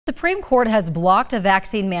Supreme Court has blocked a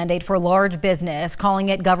vaccine mandate for large business, calling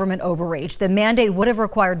it government overreach. The mandate would have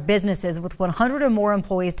required businesses with 100 or more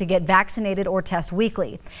employees to get vaccinated or test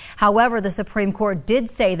weekly. However, the Supreme Court did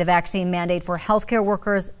say the vaccine mandate for healthcare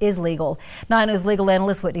workers is legal. 9 News legal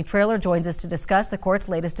analyst Whitney Traylor joins us to discuss the court's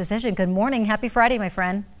latest decision. Good morning. Happy Friday, my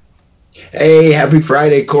friend. Hey, happy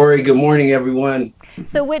Friday, Corey. Good morning, everyone.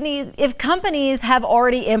 So, Whitney, if companies have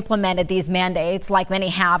already implemented these mandates, like many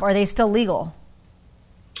have, are they still legal?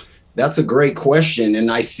 That's a great question, and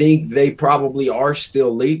I think they probably are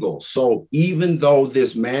still legal. So even though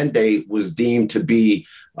this mandate was deemed to be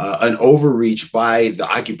an overreach by the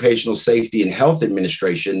Occupational Safety and Health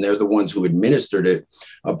Administration, they're the ones who administered it,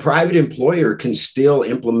 a private employer can still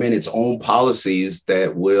implement its own policies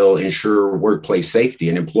that will ensure workplace safety,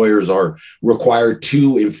 and employers are required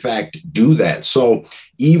to, in fact, do that. So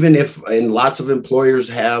even if, and lots of employers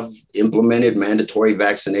have implemented mandatory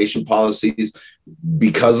vaccination policies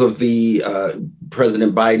because of the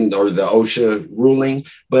President Biden or the OSHA ruling,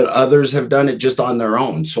 but others have done it just on their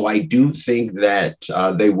own. So I do think that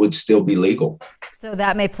they would still be legal. So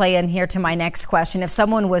that may play in here to my next question. If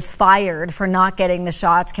someone was fired for not getting the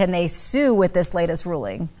shots, can they sue with this latest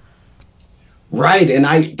ruling? Right. And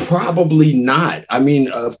I probably not. I mean,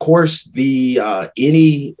 of course, the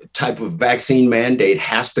any type of vaccine mandate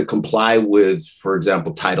has to comply with, for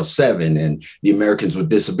example, Title VII and the Americans with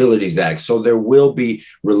Disabilities Act. So there will be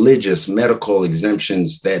religious medical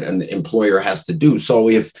exemptions that an employer has to do. So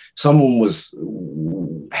if someone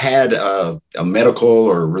had a medical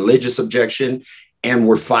or religious objection and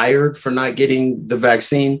were fired for not getting the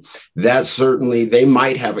vaccine, that certainly they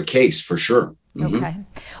might have a case for sure. Okay.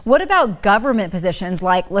 What about government positions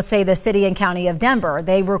like, let's say, the city and county of Denver?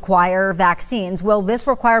 They require vaccines. Will this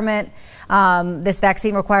requirement, this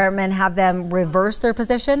vaccine requirement, have them reverse their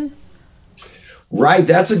position? Right.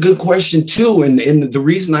 That's a good question, too. And the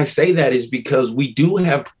reason I say that is because we do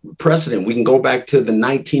have precedent. We can go back to the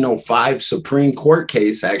 1905 Supreme Court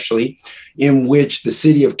case, actually, in which the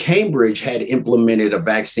city of Cambridge had implemented a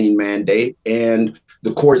vaccine mandate, and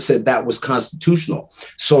the court said that was constitutional.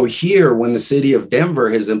 So here, when the city of Denver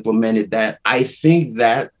has implemented that, I think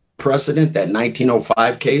that precedent, that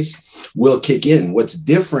 1905 case, will kick in. What's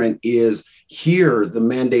different is here, the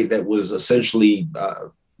mandate that was essentially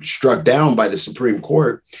struck down by the Supreme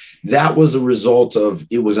Court, that was a result of,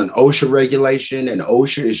 it was an OSHA regulation, and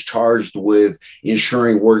OSHA is charged with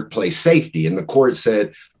ensuring workplace safety. And the court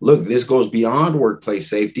said, look, this goes beyond workplace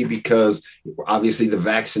safety because obviously the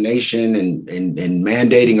vaccination and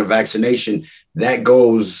mandating a vaccination, that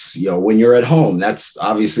goes, when you're at home, that's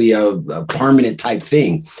obviously a permanent type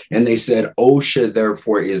thing. And they said OSHA,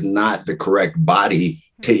 therefore, is not the correct body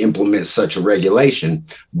to implement such a regulation.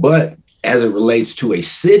 But as it relates to a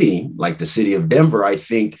city like the city of Denver, I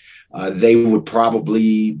think they would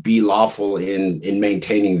probably be lawful in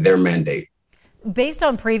maintaining their mandate. Based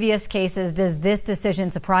on previous cases, does this decision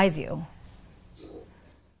surprise you?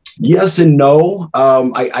 Yes and no.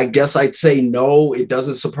 I guess I'd say no, it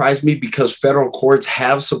doesn't surprise me because federal courts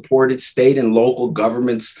have supported state and local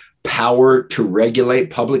governments' power to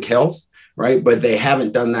regulate public health. Right. But they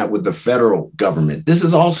haven't done that with the federal government. This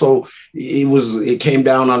is also, it came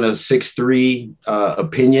down on a 6-3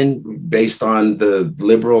 opinion based on the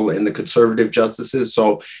liberal and the conservative justices.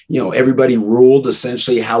 So, everybody ruled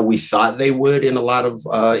essentially how we thought they would in a lot of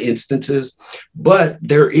instances. But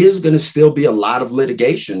there is going to still be a lot of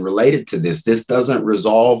litigation related to this. This doesn't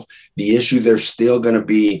resolve the issue. There's still going to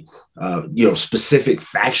be, specific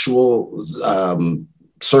factual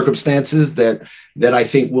circumstances that I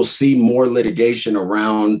think we'll see more litigation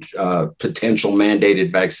around potential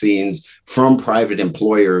mandated vaccines from private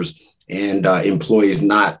employers and employees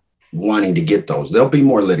not wanting to get those. There'll be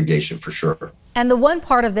more litigation for sure. And the one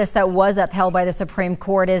part of this that was upheld by the Supreme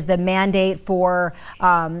Court is the mandate for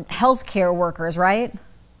healthcare workers, right?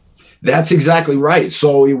 That's exactly right.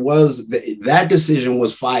 So it was that decision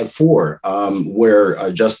was 5-4,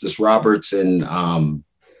 where Justice Roberts and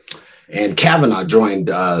Kavanaugh joined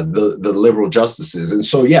the liberal justices. And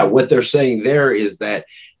so, yeah, what they're saying there is that,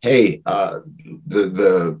 hey,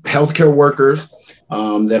 the healthcare workers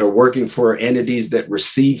that are working for entities that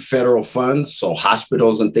receive federal funds, so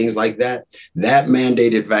hospitals and things like that, that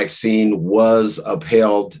mandated vaccine was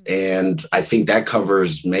upheld. And I think that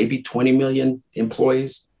covers maybe 20 million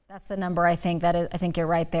employees. That's the number, I think. I think you're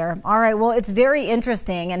right there. All right. Well, it's very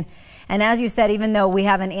interesting. And as you said, even though we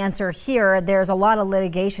have an answer here, there's a lot of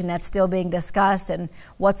litigation that's still being discussed and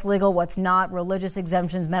what's legal, what's not, religious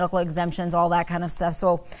exemptions, medical exemptions, all that kind of stuff.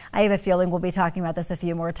 So I have a feeling we'll be talking about this a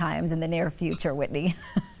few more times in the near future, Whitney.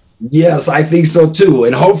 Yes, I think so too.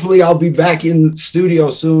 And hopefully I'll be back in the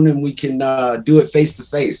studio soon and we can do it face to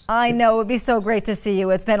face. I know. It would be so great to see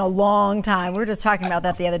you. It's been a long time. We were just talking about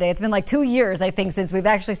that the other day. It's been like 2 years, I think, since we've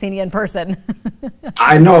actually seen you in person.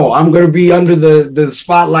 I know. I'm going to be under the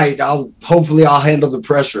spotlight. Hopefully I'll handle the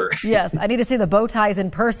pressure. Yes, I need to see the bow ties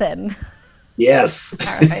in person. Yes.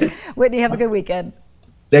 All right. Whitney, have a good weekend.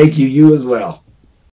 Thank you. You as well.